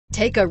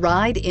Take a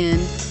ride in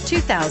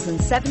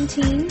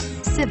 2017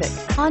 Civic,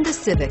 Honda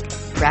Civic.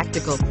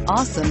 Practical,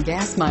 awesome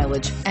gas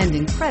mileage, and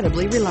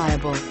incredibly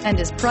reliable, and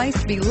is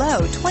priced below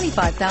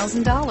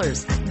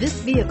 $25,000. This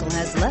vehicle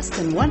has less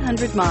than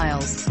 100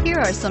 miles. Here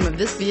are some of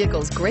this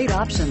vehicle's great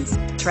options: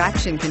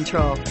 traction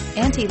control,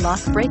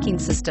 anti-lock braking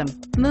system,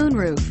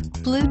 moonroof,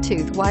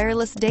 Bluetooth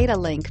wireless data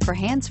link for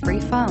hands-free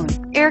phone,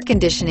 air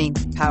conditioning,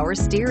 power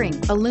steering,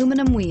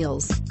 aluminum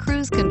wheels,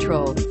 cruise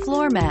control,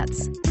 floor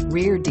mats,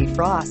 rear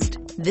defrost.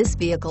 This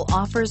vehicle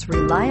offers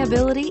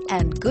reliability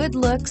and good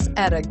looks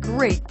at a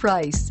great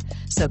price.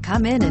 So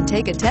come in and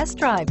take a test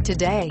drive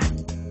today.